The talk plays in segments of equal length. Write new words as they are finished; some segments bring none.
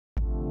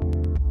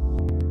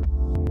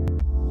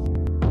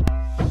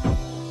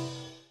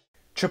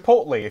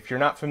Chipotle, if you're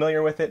not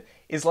familiar with it,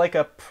 is like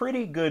a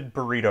pretty good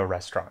burrito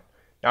restaurant.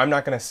 Now, I'm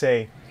not going to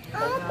say,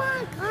 oh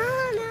my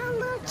god, I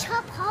love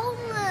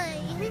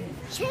Chipotle.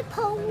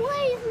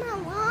 Chipotle is my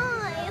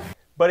life.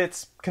 but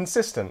it's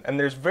consistent and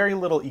there's very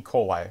little E.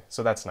 coli,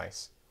 so that's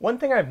nice. One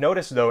thing I've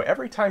noticed though,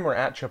 every time we're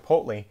at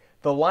Chipotle,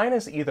 the line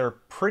is either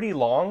pretty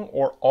long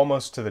or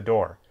almost to the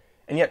door,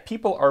 and yet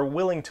people are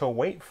willing to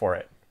wait for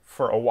it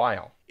for a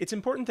while. It's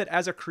important that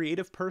as a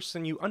creative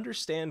person, you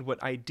understand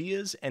what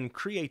ideas and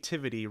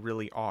creativity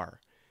really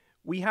are.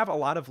 We have a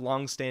lot of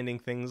long-standing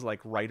things like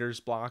writer's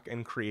block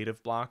and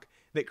creative block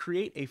that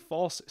create a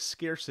false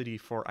scarcity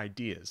for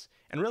ideas,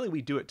 and really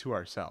we do it to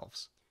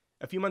ourselves.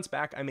 A few months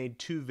back, I made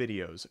 2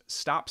 videos,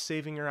 Stop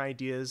Saving Your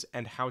Ideas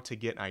and How to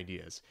Get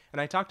Ideas. And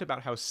I talked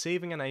about how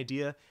saving an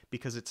idea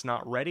because it's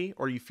not ready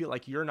or you feel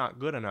like you're not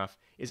good enough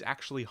is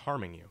actually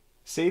harming you.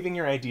 Saving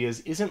your ideas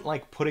isn't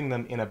like putting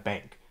them in a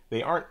bank.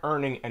 They aren't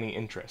earning any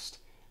interest.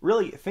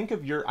 Really, think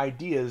of your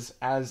ideas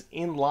as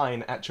in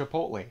line at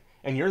Chipotle,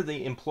 and you're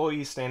the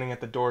employee standing at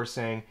the door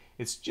saying,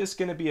 it's just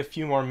going to be a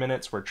few more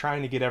minutes, we're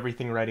trying to get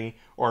everything ready,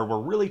 or we're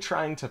really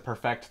trying to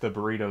perfect the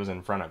burritos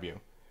in front of you.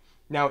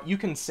 Now, you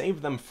can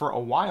save them for a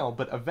while,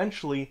 but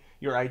eventually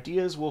your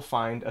ideas will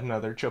find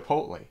another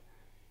Chipotle.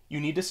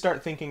 You need to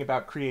start thinking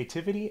about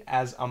creativity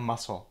as a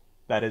muscle.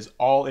 That is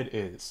all it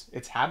is.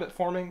 It's habit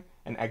forming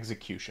and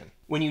execution.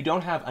 When you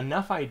don't have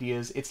enough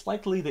ideas, it's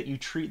likely that you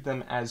treat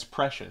them as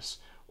precious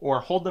or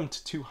hold them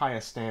to too high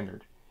a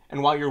standard.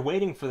 And while you're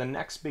waiting for the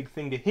next big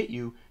thing to hit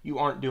you, you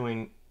aren't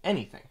doing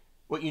anything.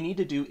 What you need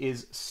to do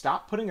is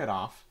stop putting it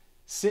off,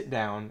 sit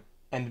down,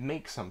 and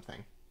make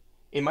something.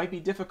 It might be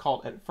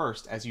difficult at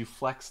first as you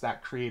flex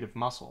that creative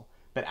muscle,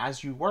 but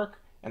as you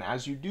work and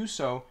as you do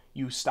so,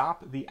 you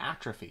stop the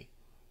atrophy.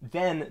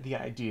 Then the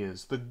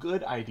ideas, the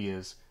good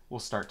ideas, will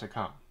start to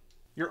come.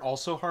 You're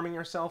also harming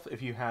yourself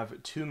if you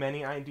have too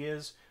many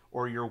ideas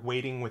or you're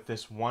waiting with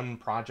this one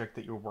project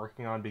that you're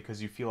working on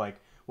because you feel like,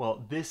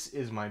 well, this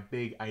is my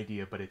big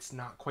idea, but it's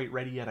not quite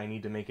ready yet. I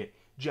need to make it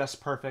just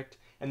perfect.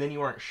 And then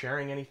you aren't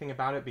sharing anything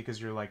about it because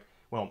you're like,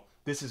 well,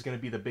 this is going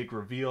to be the big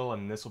reveal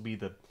and this will be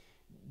the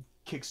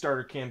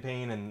Kickstarter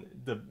campaign and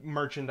the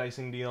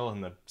merchandising deal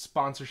and the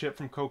sponsorship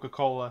from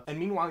Coca-Cola. And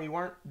meanwhile, you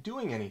aren't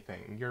doing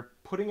anything. You're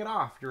putting it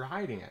off. You're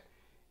hiding it.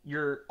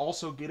 You're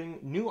also getting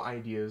new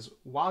ideas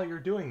while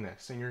you're doing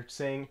this. And you're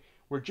saying,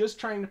 we're just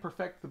trying to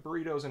perfect the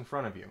burritos in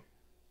front of you.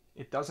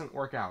 It doesn't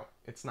work out.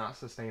 It's not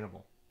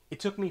sustainable. It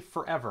took me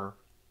forever,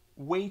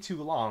 way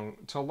too long,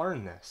 to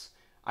learn this.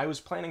 I was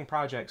planning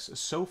projects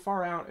so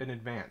far out in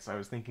advance. I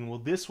was thinking, well,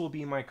 this will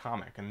be my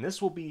comic, and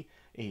this will be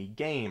a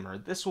game, or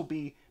this will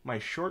be my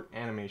short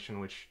animation,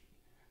 which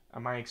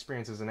my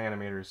experience as an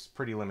animator is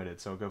pretty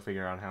limited, so go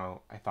figure out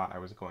how I thought I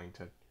was going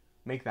to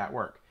make that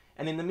work.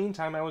 And in the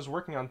meantime, I was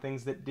working on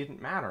things that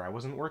didn't matter. I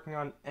wasn't working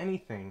on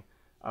anything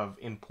of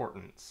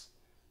importance.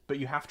 But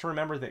you have to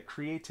remember that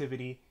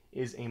creativity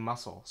is a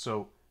muscle,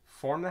 so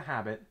form the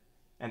habit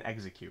and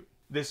execute.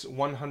 This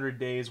 100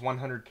 days,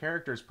 100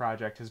 characters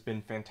project has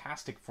been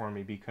fantastic for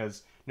me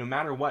because no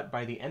matter what,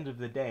 by the end of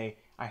the day,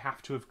 I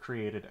have to have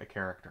created a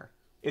character.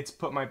 It's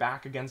put my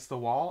back against the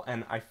wall,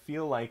 and I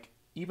feel like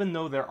even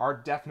though there are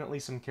definitely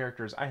some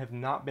characters I have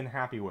not been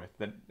happy with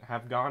that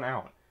have gone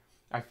out,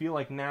 I feel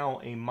like now,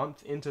 a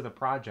month into the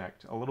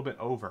project, a little bit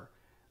over,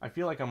 I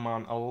feel like I'm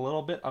on a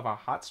little bit of a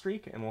hot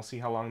streak, and we'll see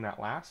how long that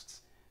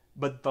lasts.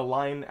 But the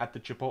line at the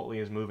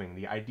Chipotle is moving.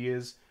 The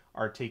ideas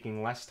are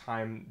taking less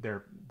time,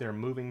 they're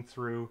moving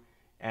through,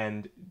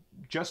 and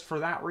just for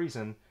that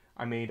reason,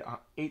 I made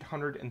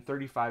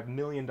 $835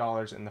 million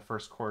in the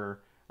first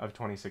quarter of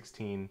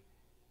 2016.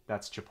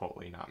 That's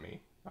Chipotle, not me.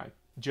 I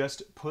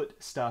just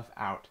put stuff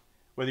out.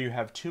 Whether you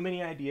have too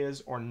many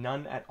ideas or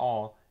none at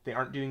all, they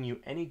aren't doing you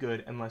any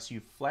good unless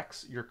you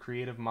flex your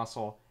creative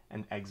muscle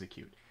and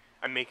execute.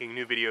 I'm making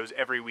new videos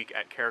every week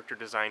at Character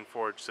Design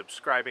Forge.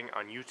 Subscribing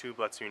on YouTube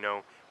lets you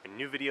know when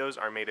new videos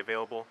are made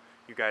available.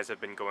 You guys have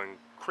been going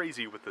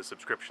crazy with the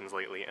subscriptions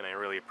lately, and I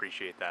really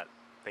appreciate that.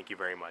 Thank you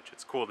very much.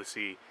 It's cool to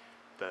see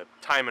the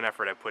time and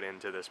effort I put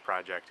into this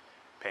project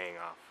paying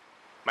off.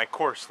 My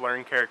course,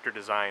 Learn Character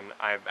Design,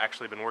 I've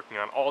actually been working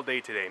on all day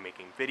today,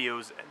 making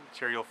videos and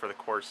material for the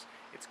course.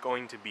 It's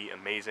going to be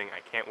amazing. I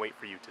can't wait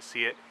for you to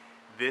see it.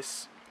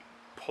 This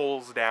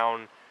pulls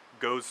down,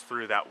 goes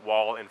through that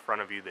wall in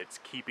front of you that's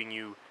keeping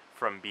you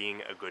from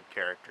being a good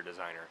character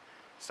designer.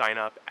 Sign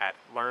up at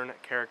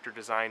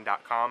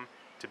learncharacterdesign.com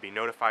to be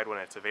notified when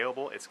it's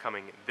available. It's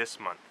coming this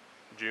month,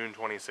 June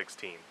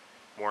 2016.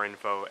 More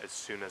info as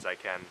soon as I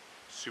can.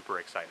 Super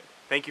excited.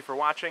 Thank you for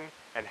watching,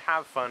 and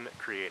have fun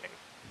creating.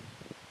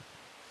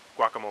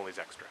 Guacamole's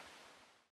extra.